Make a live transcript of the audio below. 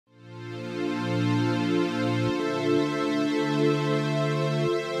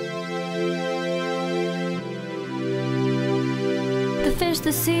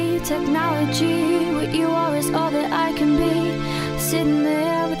used to see technology. What you are is all that I can be. Sitting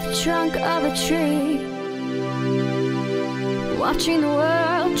there with the trunk of a tree, watching the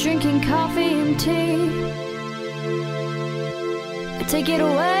world, drinking coffee and tea. Take it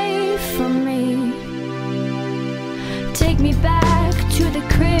away from me. Take me back to the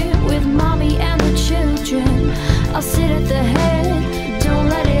crib with mommy and the children. I'll sit at the head, don't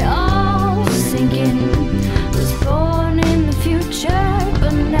let it all sink in. Was born in the future,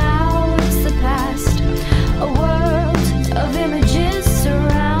 but now it's the past. A world of images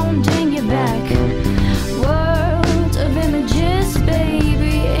surrounding your back. World of images,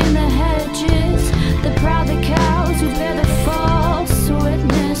 baby, in the hedges. The proud, the cows who bear the false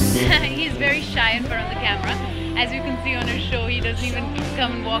witness. He's very shy in front of the camera. As you can see on his show, he doesn't even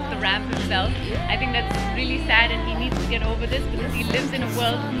come and walk the ramp himself. I think that's really sad, and he needs to get over this because he lives in a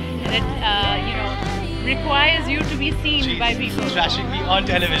world that, you know, requires you to be seen by people. Trashing me on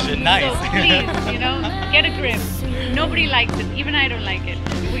television, nice. So please, you know, get a grip. Nobody likes it, even I don't like it.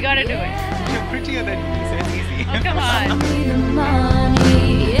 We gotta do it. You're prettier than me, so it's easy. Oh, come on. The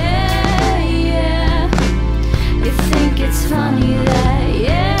money, yeah, yeah. You think it's funny that,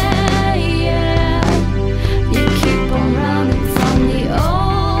 yeah.